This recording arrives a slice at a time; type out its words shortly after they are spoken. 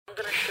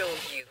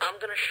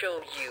gonna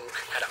show you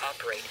how to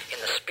operate in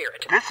the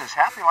spirit. This is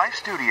Happy Life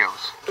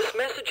Studios. This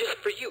message is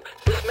for you.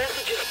 This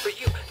message is for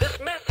you. This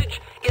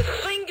message is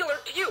singular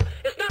to you.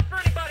 It's not for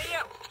anybody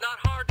else. It's not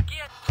hard to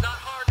get. It's not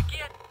hard to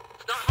get.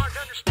 It's not hard to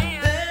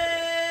understand. Hey,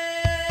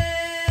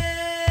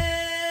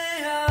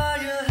 are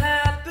you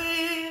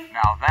happy?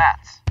 Now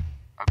that's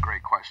a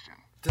great question.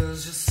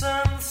 Does your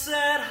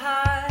sunset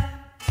high?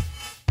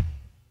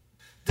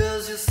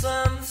 Does your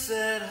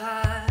sunset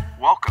high?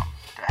 Welcome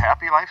to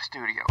Happy Life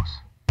Studios.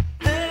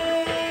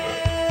 Hey,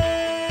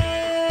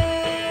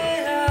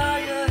 are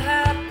you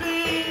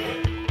happy?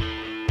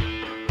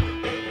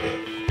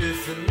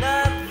 If you're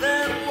not,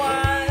 then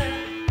why?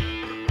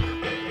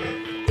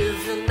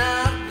 If you're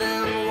not,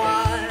 then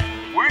why?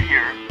 We're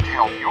here to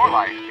help your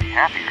life be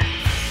happier.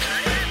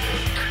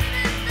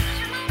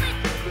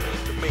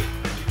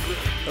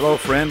 Hello,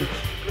 friend.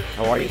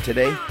 How are you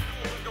today?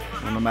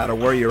 No matter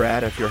where you're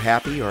at, if you're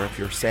happy or if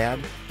you're sad,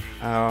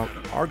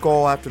 our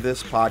goal after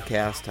this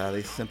podcast,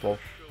 these simple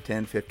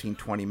 10, 15,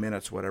 20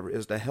 minutes, whatever,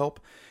 is to help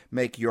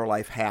make your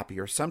life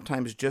happier.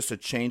 Sometimes just a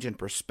change in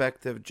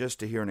perspective, just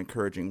to hear an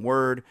encouraging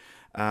word,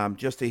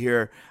 just to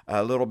hear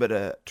a little bit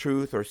of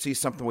truth or see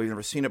something we've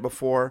never seen it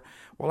before.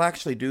 We'll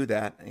actually do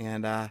that,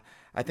 and I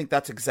think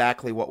that's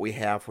exactly what we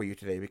have for you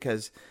today,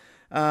 because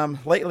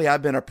lately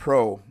I've been a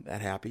pro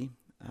at happy.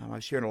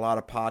 I've shared a lot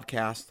of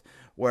podcasts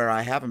where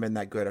I haven't been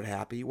that good at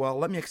happy. Well,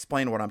 let me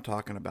explain what I'm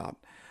talking about.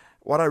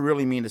 What I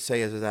really mean to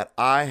say is that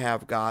I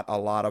have got a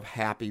lot of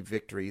happy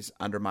victories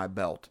under my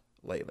belt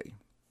lately.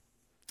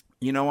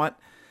 You know what?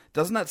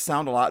 Doesn't that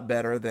sound a lot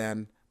better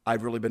than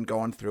I've really been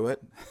going through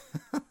it?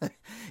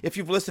 If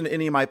you've listened to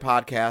any of my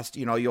podcasts,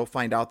 you'll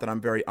find out that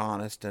I'm very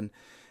honest. And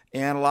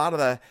a lot of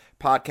the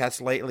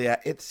podcasts lately,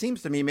 it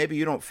seems to me, maybe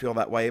you don't feel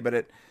that way,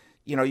 but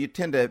you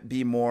tend to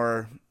be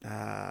more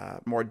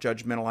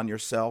judgmental on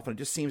yourself. And it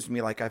just seems to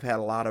me like I've had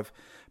a lot of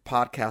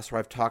podcasts where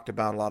I've talked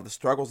about a lot of the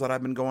struggles that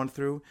I've been going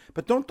through.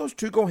 But don't those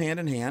two go hand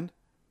in hand?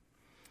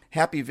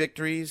 Happy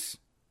victories,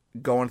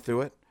 going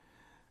through it.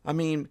 I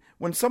mean,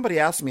 when somebody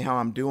asks me how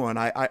I'm doing,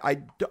 I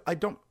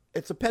don't,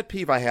 it's a pet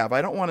peeve I have.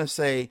 I don't want to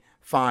say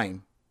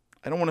fine.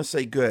 I don't want to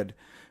say good.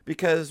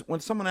 Because when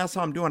someone asks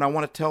how I'm doing, I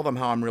want to tell them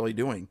how I'm really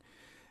doing.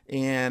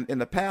 And in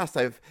the past,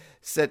 I've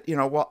said,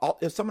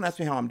 if someone asks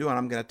me how I'm doing,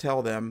 I'm going to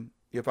tell them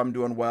if I'm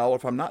doing well or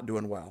if I'm not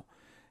doing well.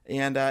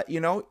 And,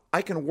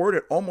 I can word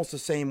it almost the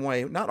same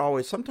way. Not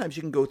always. Sometimes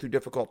you can go through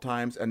difficult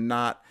times and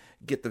not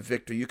get the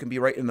victory. You can be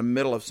right in the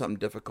middle of something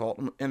difficult.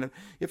 And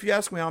if you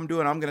ask me how I'm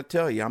doing, I'm going to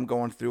tell you I'm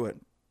going through it.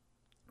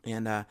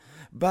 And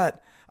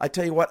but I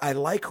tell you what, I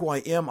like who I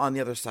am on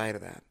the other side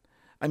of that.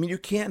 I mean, you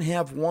can't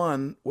have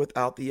one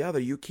without the other.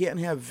 You can't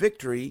have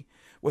victory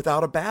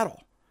without a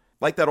battle.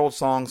 Like that old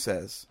song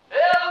says.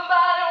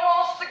 Everybody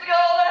wants to go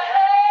to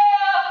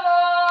heaven,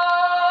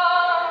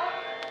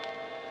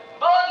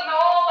 but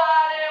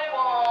nobody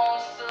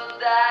wants to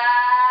die.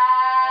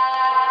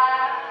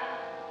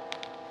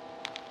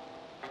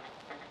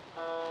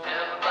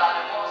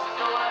 Everybody wants to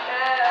go to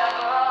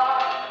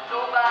heaven,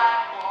 nobody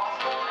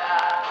wants to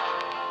die.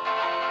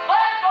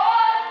 White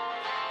boy!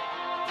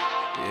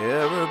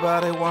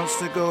 Everybody wants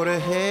to go to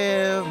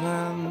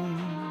heaven,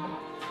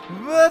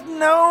 but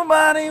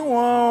nobody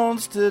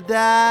wants to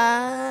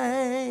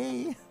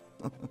die.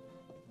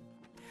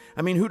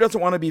 I mean, who doesn't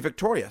want to be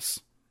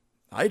victorious?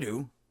 I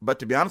do. But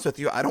to be honest with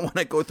you, I don't want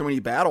to go through any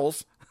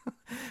battles.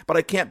 But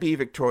I can't be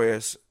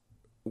victorious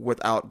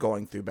without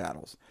going through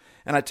battles.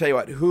 And I tell you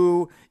what,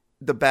 who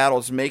the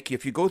battles make you,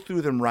 if you go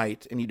through them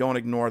right and you don't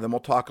ignore them, we'll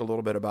talk a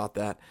little bit about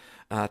that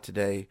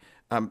today.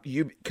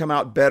 You come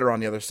out better on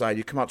the other side.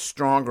 You come out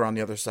stronger on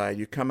the other side.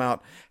 You come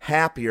out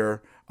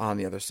happier on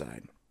the other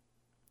side.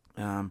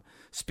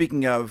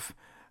 Speaking of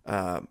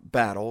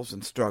battles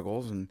and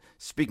struggles, and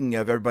speaking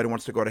of everybody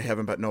wants to go to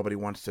heaven but nobody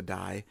wants to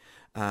die,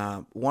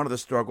 one of the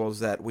struggles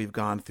that we've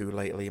gone through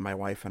lately, my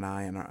wife and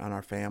I and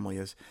our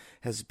family,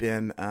 has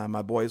been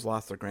my boys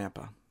lost their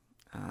grandpa.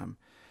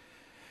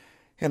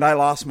 And I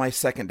lost my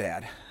second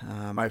dad.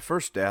 My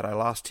first dad, I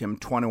lost him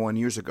 21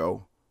 years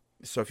ago.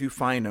 So if you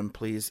find him,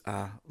 please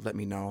let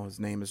me know. His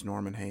name is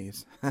Norman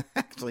Hayes.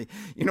 Actually,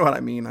 you know what I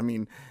mean? I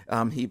mean,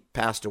 he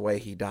passed away.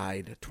 He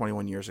died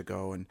 21 years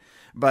ago.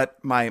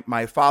 But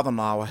my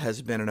father-in-law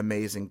has been an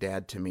amazing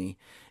dad to me.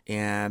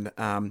 And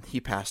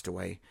he passed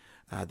away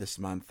this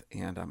month,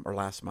 or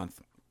last month.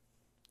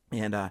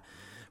 And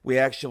we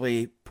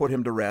actually put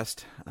him to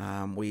rest.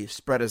 We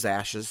spread his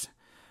ashes.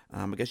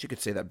 I guess you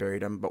could say that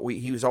buried him, but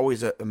he was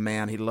always a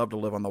man. He loved to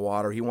live on the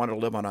water. He wanted to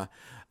live on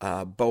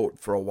a boat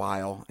for a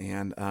while,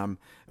 and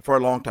for a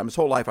long time, his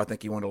whole life, I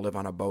think he wanted to live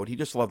on a boat. He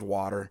just loved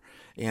water,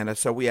 and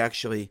so we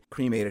actually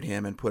cremated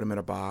him and put him in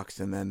a box.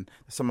 And then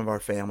some of our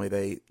family,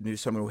 they knew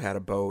someone who had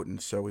a boat, and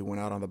so we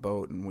went out on the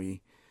boat and we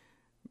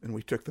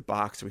took the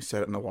box and we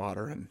set it in the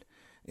water,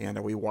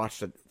 and we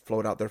watched it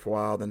float out there for a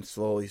while, then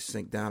slowly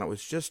sink down. It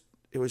was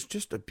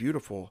just a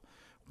beautiful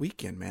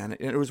weekend, man.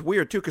 And it was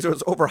weird too, because it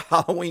was over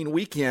Halloween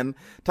weekend.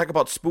 Talk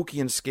about spooky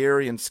and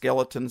scary and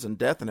skeletons and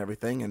death and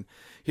everything. And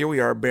here we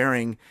are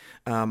burying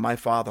my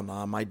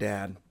father-in-law, my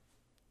dad,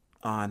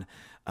 on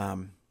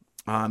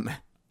on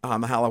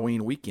the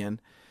Halloween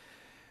weekend.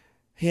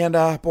 And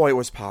boy, it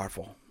was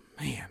powerful.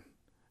 Man,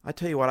 I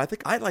tell you what, I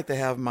think I'd like to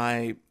have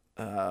my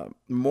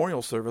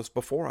memorial service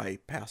before I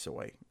pass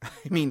away.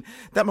 I mean,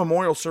 that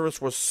memorial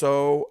service was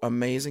so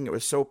amazing. It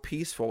was so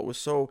peaceful. It was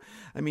so,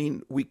 I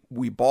mean,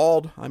 we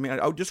bawled. I mean,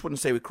 I just wouldn't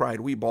say we cried.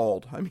 We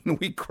bawled. I mean,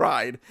 we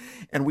cried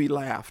and we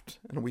laughed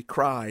and we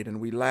cried and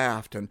we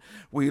laughed and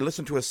we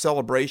listened to a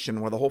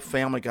celebration where the whole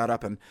family got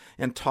up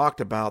and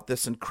talked about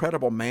this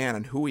incredible man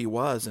and who he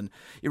was. And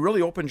it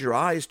really opened your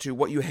eyes to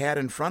what you had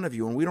in front of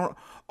you. And we don't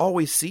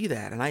always see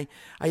that. And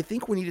I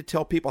think we need to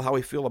tell people how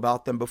we feel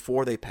about them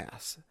before they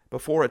pass,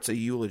 before it's a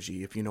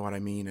eulogy, if you know what I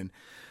mean.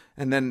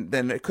 And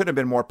then it couldn't have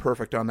been more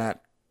perfect on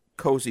that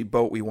cozy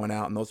boat we went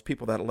out, and those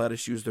people that let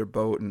us use their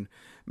boat. And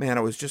man,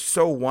 it was just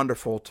so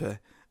wonderful to,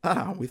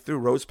 we threw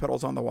rose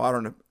petals on the water,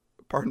 and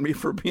pardon me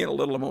for being a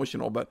little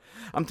emotional, but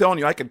I'm telling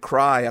you, I could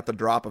cry at the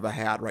drop of a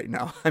hat right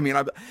now. I mean,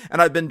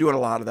 I've been doing a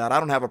lot of that. I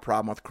don't have a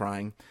problem with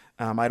crying.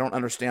 I don't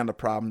understand the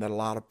problem that a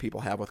lot of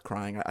people have with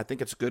crying. I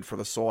think it's good for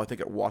the soul. I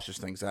think it washes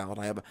things out.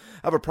 I have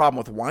a problem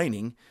with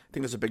whining. I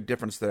think there's a big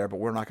difference there, but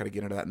we're not going to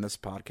get into that in this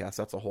podcast.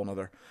 That's a whole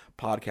other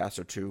podcast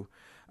or two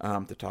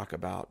to talk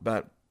about.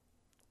 But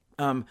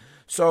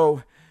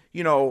so,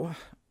 you know,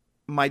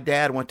 my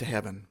dad went to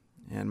heaven,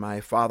 and my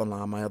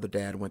father-in-law, my other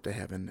dad, went to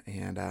heaven,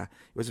 and it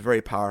was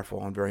very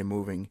powerful and very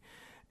moving.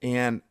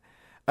 And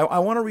I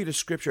want to read a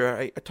scripture.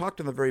 I talked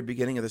in the very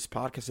beginning of this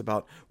podcast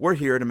about we're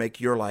here to make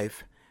your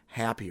life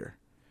happier.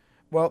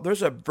 Well,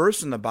 there's a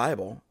verse in the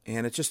Bible,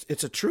 and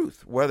it's a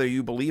truth. Whether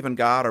you believe in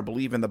God or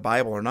believe in the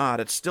Bible or not,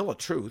 it's still a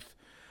truth.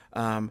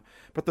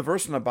 But the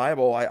verse in the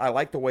Bible, I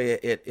like the way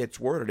it's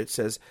worded. It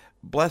says,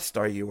 "Blessed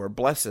are you," or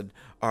 "Blessed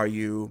are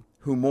you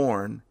who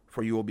mourn,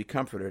 for you will be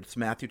comforted." It's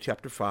Matthew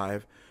chapter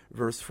 5,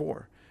 verse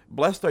 4.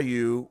 Blessed are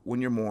you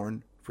when you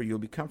mourn, for you will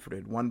be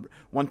comforted.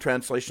 One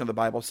translation of the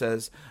Bible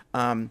says,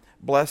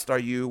 "Blessed are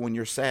you when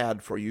you're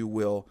sad, for you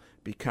will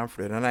be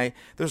comforted." And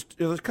there's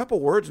a couple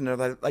words in there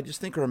that I just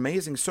think are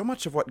amazing. So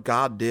much of what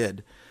God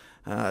did,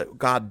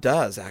 God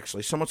does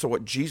actually, so much of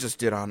what Jesus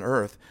did on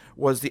earth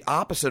was the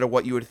opposite of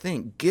what you would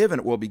think. Give and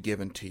it will be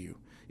given to you.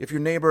 If your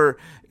neighbor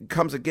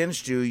comes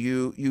against you,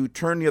 you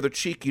turn the other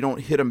cheek, you don't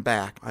hit him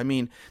back. I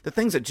mean, the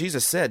things that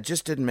Jesus said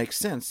just didn't make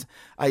sense.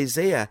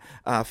 Isaiah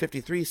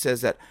 53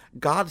 says that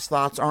God's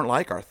thoughts aren't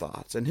like our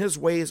thoughts, and his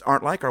ways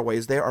aren't like our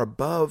ways. They are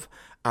above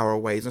our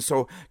ways. And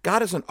so God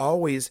doesn't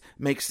always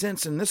make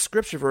sense, and this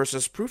scripture verse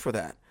is proof of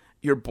that.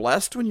 You're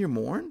blessed when you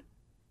mourn.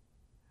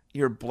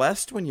 You're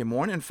blessed when you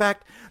mourn. In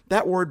fact,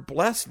 that word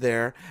blessed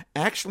there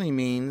actually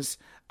means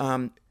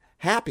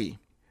happy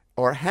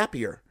or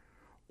happier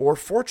or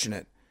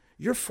fortunate.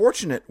 You're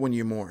fortunate when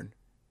you mourn.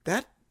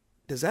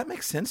 Does that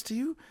make sense to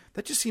you?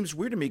 That just seems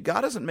weird to me.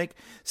 God doesn't make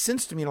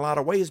sense to me in a lot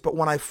of ways, but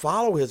when I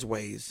follow his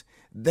ways,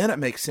 then it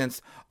makes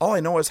sense. All I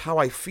know is how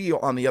I feel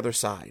on the other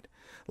side.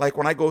 Like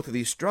when I go through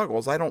these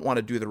struggles, I don't want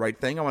to do the right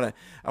thing. I want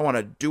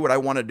to do what I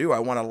want to do. I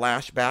want to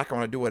lash back. I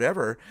want to do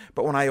whatever.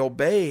 But when I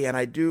obey and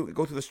I do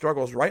go through the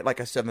struggles right, like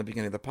I said in the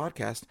beginning of the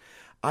podcast,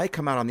 I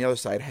come out on the other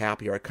side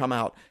happier. I come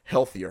out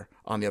healthier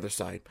on the other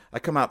side. I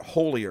come out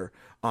holier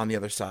on the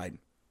other side.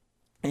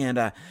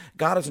 And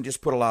God doesn't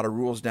just put a lot of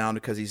rules down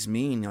because he's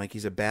mean, like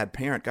he's a bad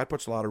parent. God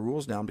puts a lot of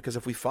rules down because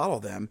if we follow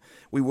them,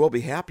 we will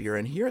be happier.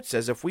 And here it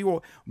says if we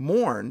will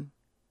mourn,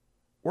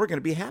 we're going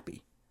to be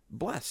happy,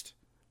 blessed.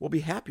 We'll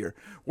be happier.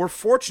 We're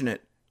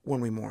fortunate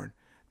when we mourn.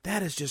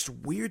 That is just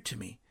weird to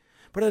me.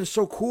 But it is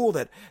so cool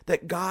that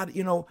God,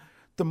 you know,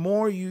 the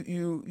more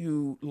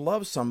you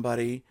love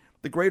somebody,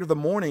 the greater the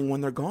mourning when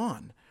they're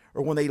gone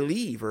or when they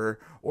leave or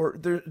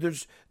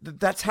there's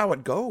that's how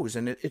it goes.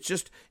 And it's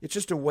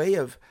just a way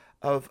of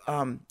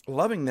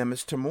loving them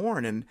is to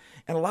mourn. And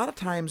a lot of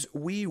times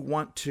we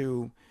want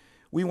to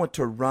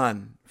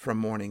run from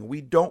mourning.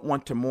 We don't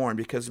want to mourn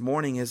because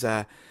mourning is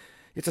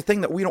it's a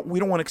thing that we don't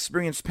want to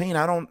experience pain.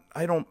 I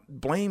don't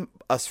blame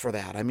us for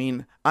that. I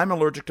mean, I'm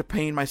allergic to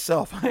pain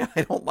myself.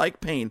 I don't like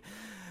pain.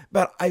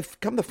 But I've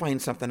come to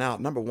find something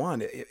out. Number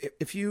one,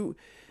 if you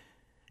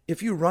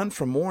run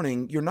from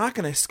mourning, you're not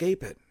going to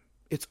escape it.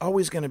 It's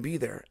always going to be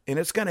there. And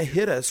it's going to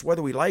hit us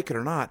whether we like it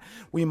or not.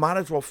 We might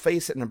as well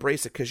face it and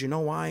embrace it because you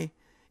know why?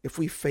 If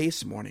we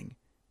face mourning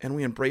and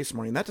we embrace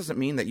mourning, that doesn't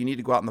mean that you need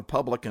to go out in the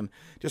public and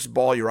just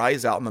bawl your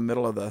eyes out in the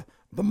middle of the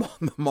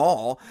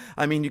mall.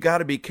 I mean, you got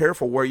to be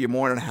careful where you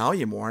mourn and how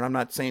you mourn. I'm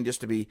not saying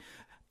just to be,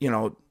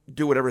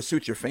 do whatever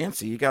suits your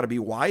fancy. You got to be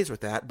wise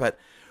with that. But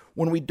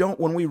when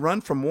we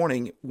run from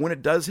mourning, when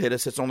it does hit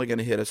us, it's only going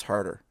to hit us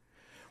harder.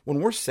 When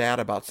we're sad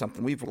about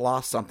something, we've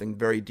lost something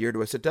very dear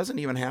to us. It doesn't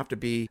even have to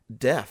be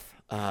death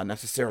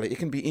necessarily. It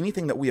can be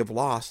anything that we have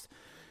lost.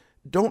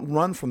 Don't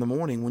run from the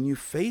mourning. When you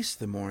face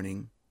the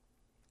mourning,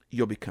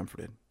 you'll be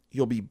comforted.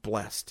 You'll be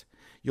blessed.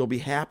 You'll be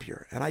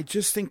happier. And I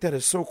just think that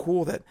is so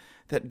cool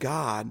that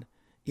God,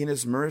 in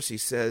his mercy,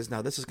 says,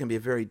 now this is going to be a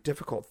very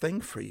difficult thing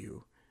for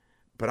you,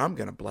 but I'm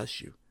going to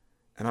bless you,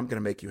 and I'm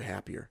going to make you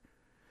happier.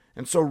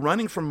 And so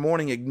running from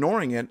mourning,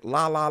 ignoring it,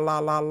 la, la, la,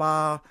 la,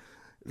 la,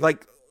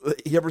 like,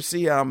 you ever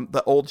see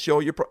the old show,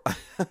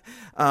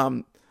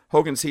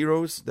 Hogan's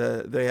Heroes.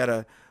 They had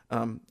a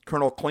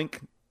Colonel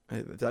Klink.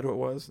 Is that who it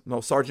was?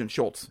 No, Sergeant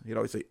Schultz. He'd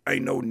always say, "I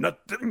know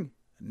nothing.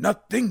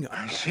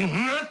 I see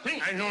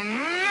nothing. I know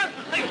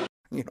nothing."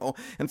 You know,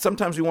 and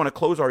sometimes we want to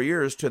close our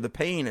ears to the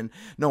pain and,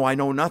 no, I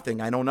know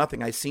nothing.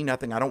 I see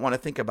nothing. I don't want to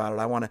think about it.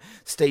 I want to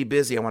stay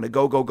busy. I want to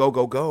go.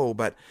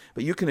 But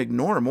you can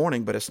ignore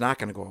mourning, but it's not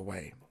going to go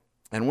away.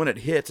 And when it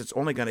hits, it's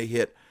only going to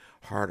hit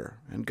harder.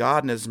 And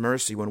God in his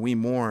mercy, when we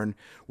mourn,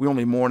 we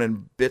only mourn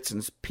in bits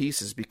and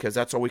pieces because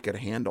that's all we could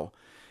handle.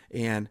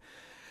 And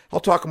I'll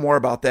talk more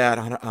about that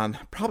on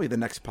probably the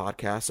next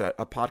podcast,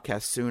 a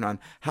podcast soon on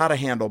how to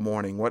handle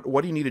mourning. What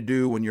do you need to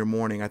do when you're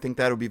mourning? I think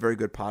that would be a very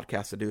good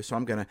podcast to do. So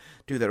I'm going to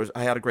do that.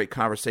 I had a great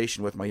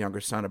conversation with my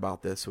younger son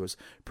about this. I was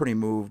pretty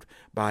moved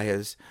by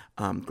his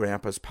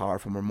grandpa's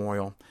powerful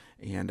memorial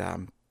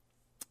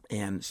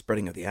and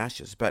spreading of the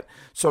ashes. But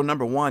so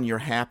number one, you're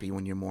happy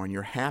when you mourn.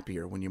 You're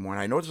happier when you mourn.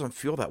 I know it doesn't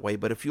feel that way,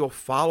 but if you'll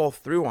follow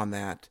through on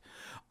that,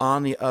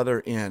 on the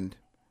other end,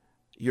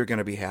 you're going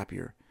to be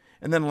happier.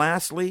 And then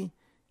lastly,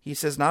 he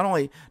says, not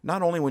only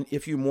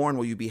if you mourn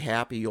will you be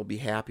happy, you'll be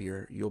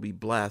happier, you'll be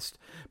blessed,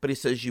 but he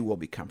says you will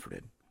be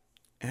comforted.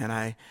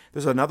 And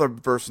there's another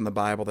verse in the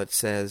Bible that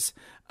says,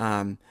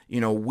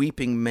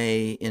 weeping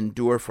may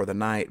endure for the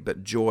night,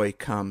 but joy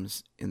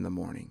comes in the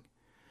morning.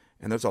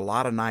 And there's a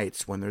lot of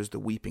nights when there's the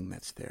weeping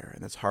that's there,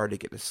 and it's hard to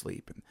get to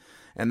sleep.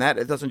 And that,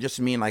 it doesn't just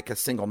mean like a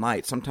single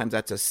night. Sometimes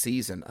that's a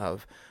season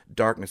of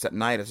darkness. At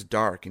night it's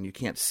dark, and you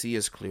can't see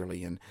as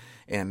clearly,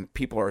 and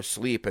people are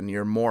asleep, and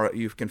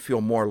you can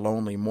feel more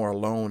lonely, more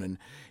alone.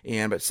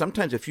 But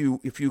sometimes if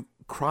you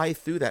cry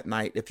through that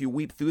night, if you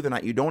weep through the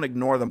night, you don't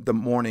ignore the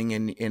morning,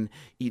 and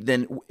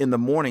then in the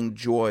morning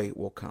joy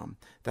will come.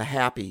 The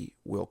happy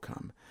will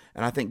come.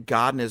 And I think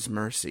God in his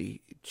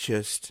mercy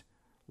just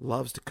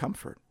loves to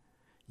comfort.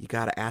 You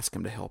got to ask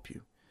him to help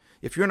you.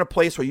 If you're in a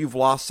place where you've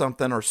lost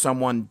something or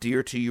someone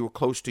dear to you or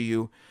close to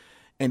you,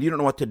 and you don't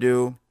know what to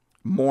do,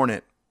 mourn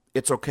it.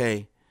 It's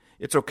okay.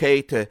 It's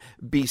okay to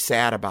be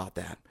sad about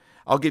that.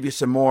 I'll give you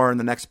some more in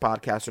the next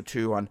podcast or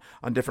two on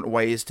different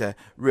ways to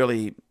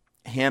really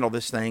handle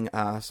this thing,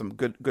 some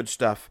good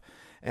stuff.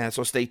 And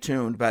so stay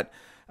tuned. But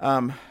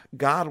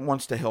God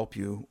wants to help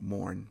you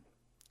mourn.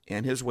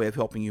 And his way of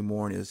helping you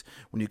mourn is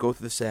when you go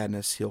through the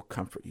sadness, he'll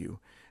comfort you.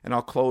 And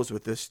I'll close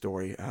with this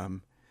story.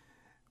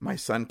 My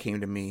son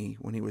came to me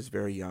when he was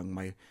very young,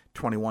 my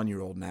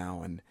 21-year-old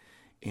now, and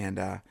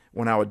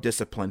when I would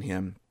discipline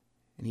him,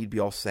 and he'd be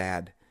all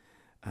sad,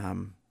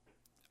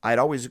 I'd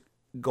always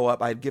go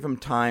up. I'd give him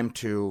time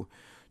to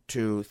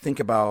think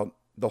about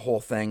the whole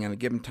thing, and I'd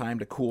give him time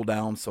to cool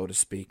down, so to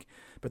speak.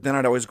 But then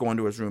I'd always go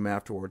into his room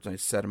afterwards, and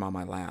I'd set him on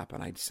my lap,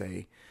 and I'd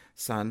say,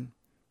 "Son,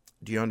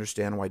 do you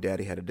understand why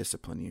Daddy had to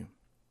discipline you?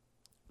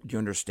 Do you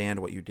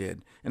understand what you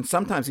did?" And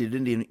sometimes he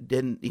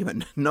didn't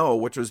even know,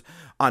 which was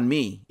on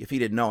me if he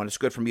didn't know, and it's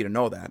good for me to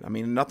know that. I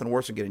mean, nothing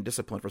worse than getting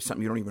disciplined for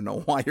something you don't even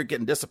know why you're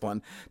getting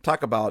disciplined.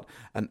 Talk about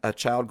a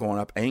child growing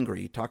up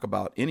angry. Talk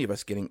about any of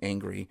us getting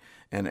angry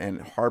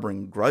and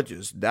harboring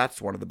grudges. That's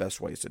one of the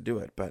best ways to do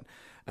it. But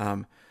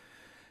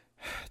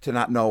to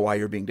not know why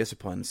you're being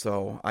disciplined.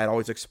 So I'd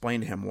always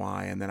explain to him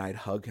why, and then I'd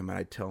hug him and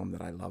I'd tell him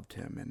that I loved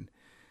him. And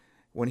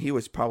when he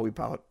was probably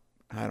about,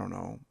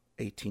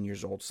 18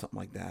 years old, something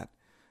like that,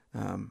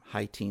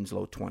 high teens,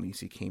 low 20s,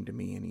 he came to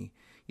me and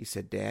he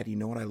said, "Dad, you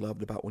know what I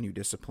loved about when you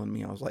disciplined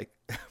me?" I was like,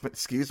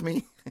 "Excuse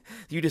me?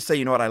 You just say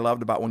you know what I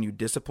loved about when you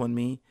disciplined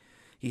me?"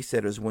 He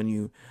said, "It was when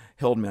you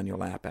held me on your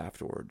lap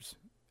afterwards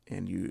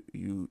and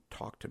you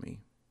talked to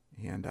me."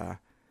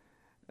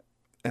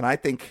 And I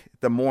think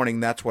the mourning,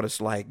 that's what it's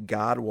like.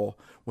 God will,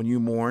 when you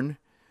mourn,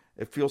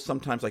 it feels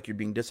sometimes like you're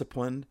being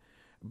disciplined,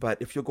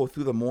 but if you'll go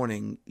through the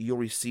mourning, you'll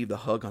receive the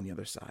hug on the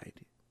other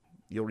side.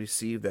 You'll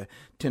receive the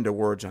tender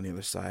words on the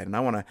other side. And I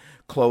want to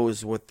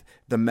close with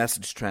the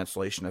Message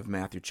translation of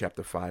Matthew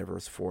chapter 5,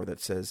 verse 4 that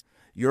says,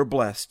 "You're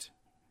blessed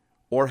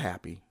or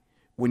happy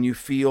when you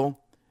feel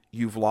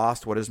you've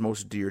lost what is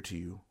most dear to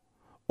you.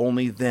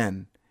 Only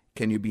then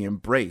can you be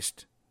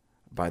embraced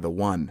by the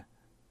one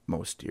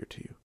most dear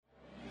to you."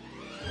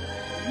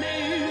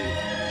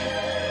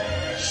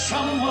 Make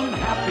someone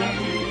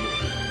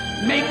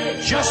happy.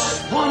 Make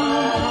just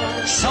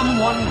one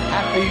someone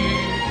happy.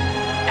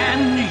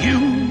 And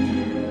you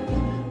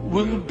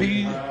will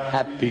be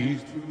happy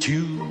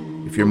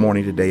too. If you're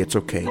mourning today, it's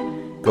okay.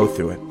 Go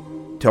through it.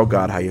 Tell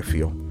God how you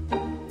feel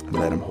and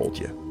let him hold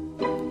you.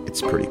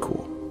 It's pretty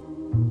cool.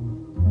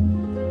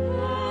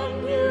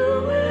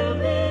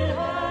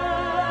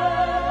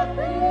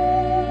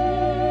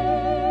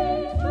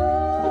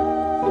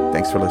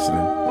 Thanks for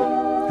listening.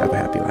 Have a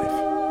happy life.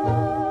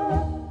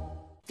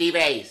 Steve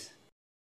Ace.